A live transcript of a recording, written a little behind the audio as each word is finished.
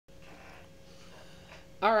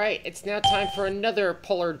Alright, it's now time for another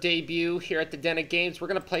Polar debut here at the Den of Games. We're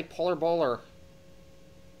going to play Polar Bowler.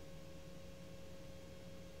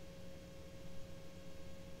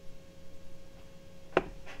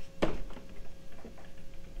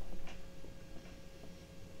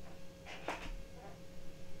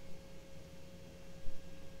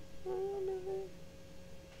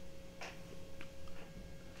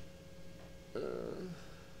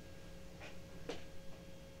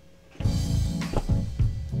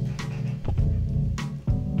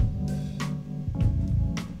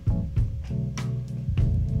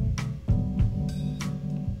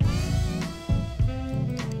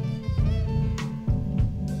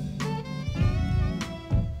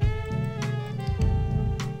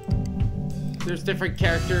 There's different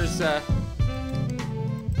characters, you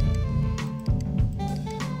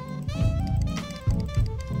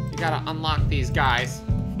gotta unlock these guys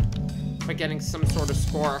by getting some sort of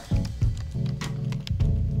score.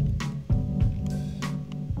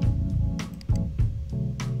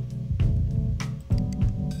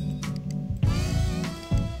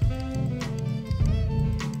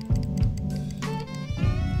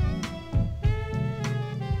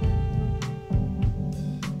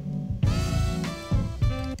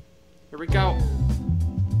 Here we go.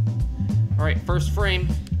 All right, first frame.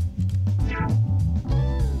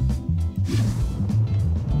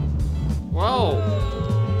 Whoa.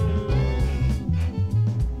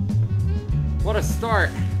 What a start.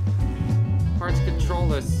 Hard to control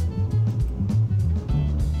this.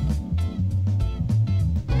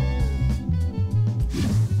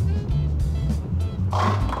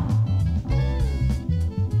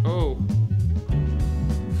 Oh.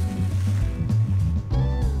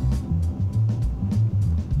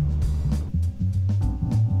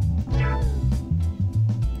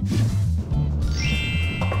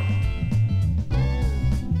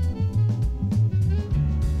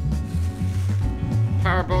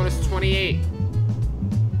 Power bonus 28.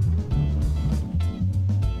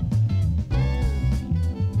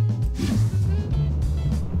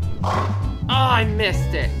 Oh, I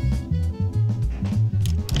missed it.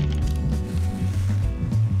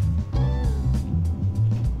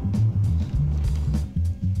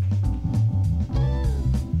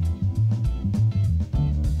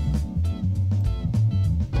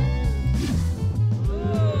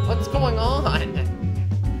 What's going on?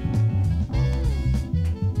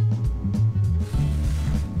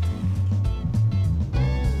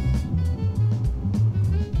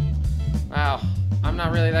 Wow, I'm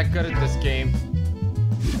not really that good at this game.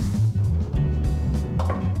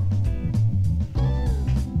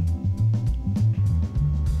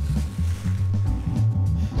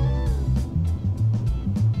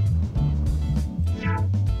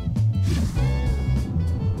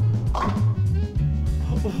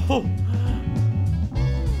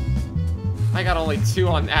 I got only 2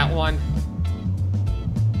 on that one.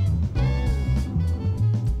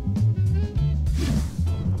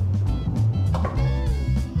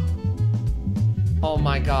 Oh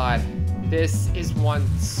my god. This is one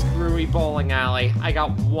screwy bowling alley. I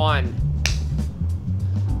got 1.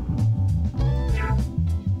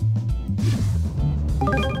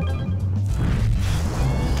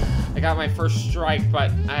 I got my first strike,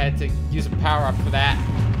 but I had to use a power-up for that.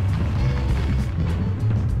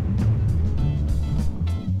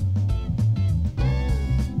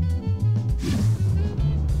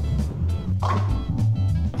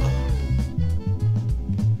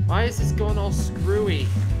 Why is this going all screwy?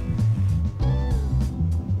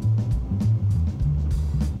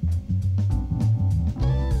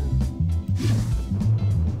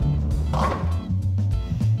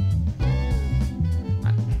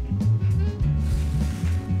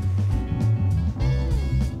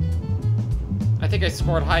 I think I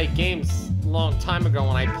scored high games a long time ago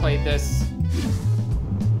when I played this.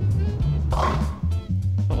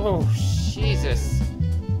 Oh, Jesus.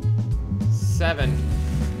 7.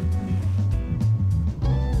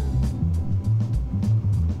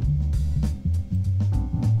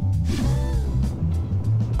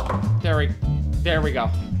 There we go.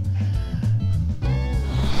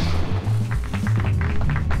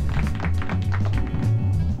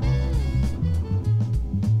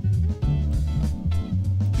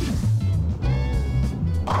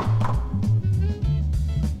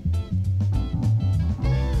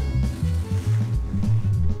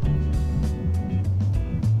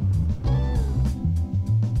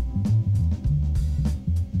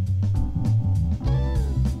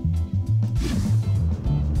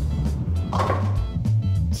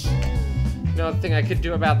 Nothing I could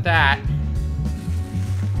do about that.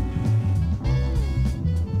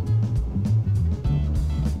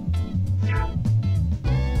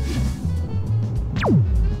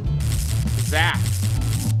 that?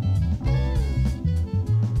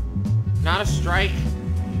 Not a strike.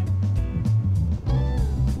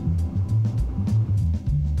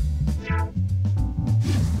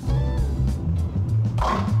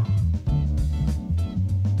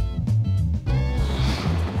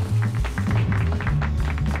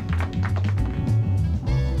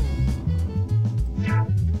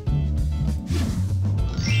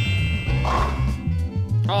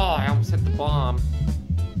 Oh, I almost hit the bomb.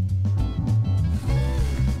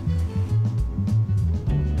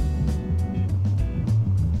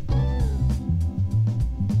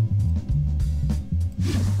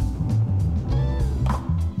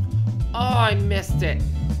 Oh, I missed it.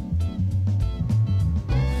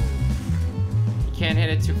 You can't hit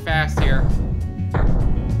it too fast here.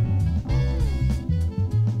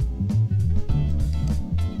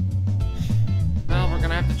 Well, we're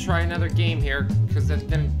gonna have to try another game here, because that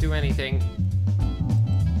didn't do anything.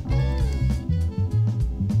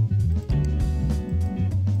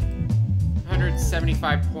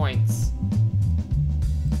 $175 points.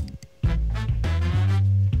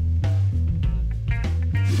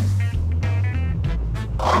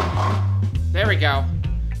 There we go.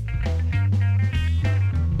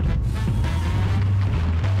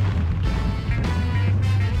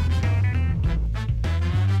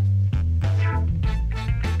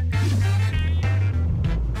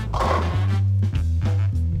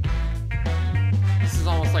 This is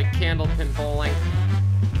almost like candlepin bowling.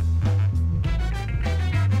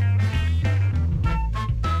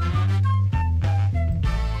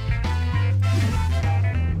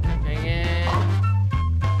 Hang in.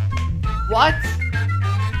 What?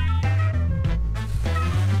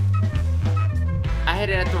 I hit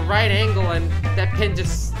it at the right angle and that pin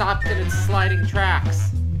just stopped in its sliding tracks.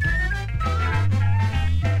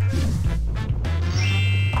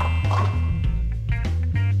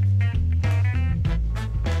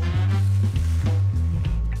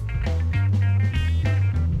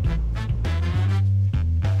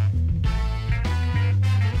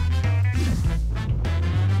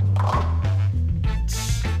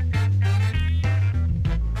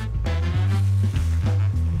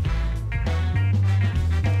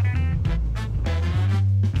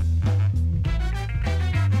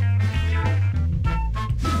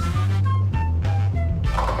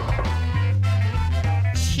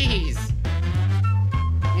 Jeez.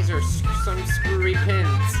 These are some screwy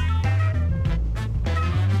pins.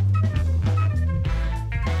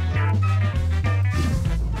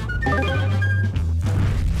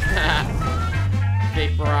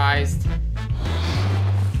 Vaporized.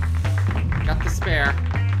 Got the spare.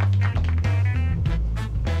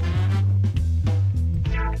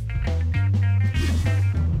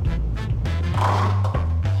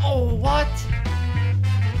 Oh, what?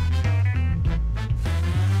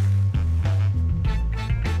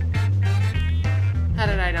 How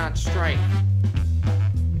did I not strike?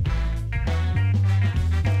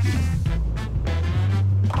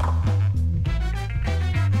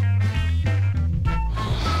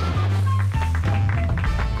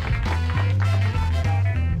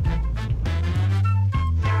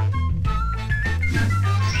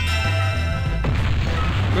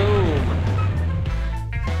 Boom.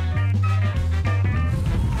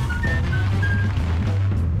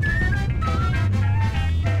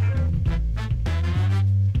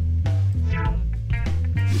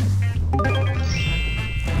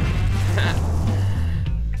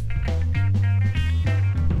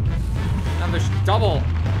 Now there's double.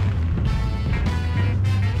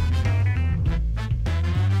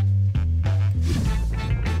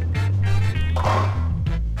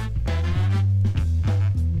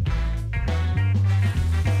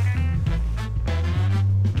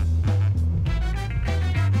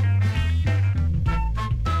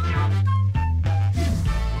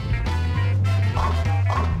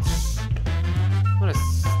 What a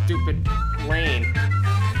stupid lane.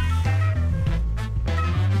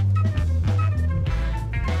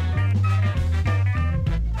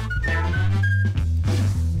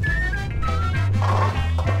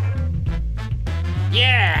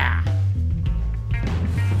 Yeah!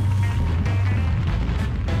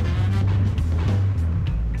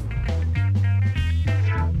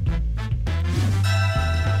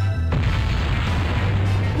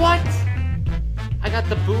 What? I got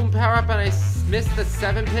the boom power up and I missed the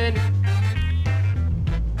 7 pin?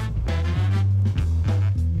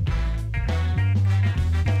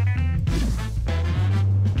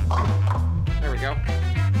 There we go.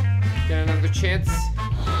 Get another chance.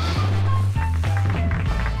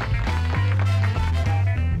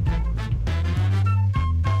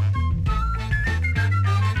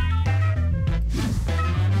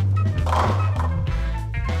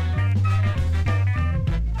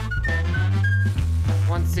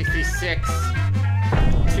 166.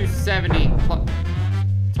 270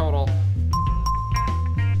 total.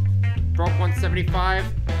 Broke 175.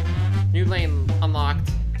 New lane unlocked.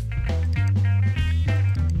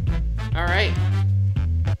 Alright.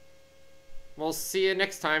 We'll see you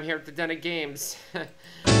next time here at the Den of Games.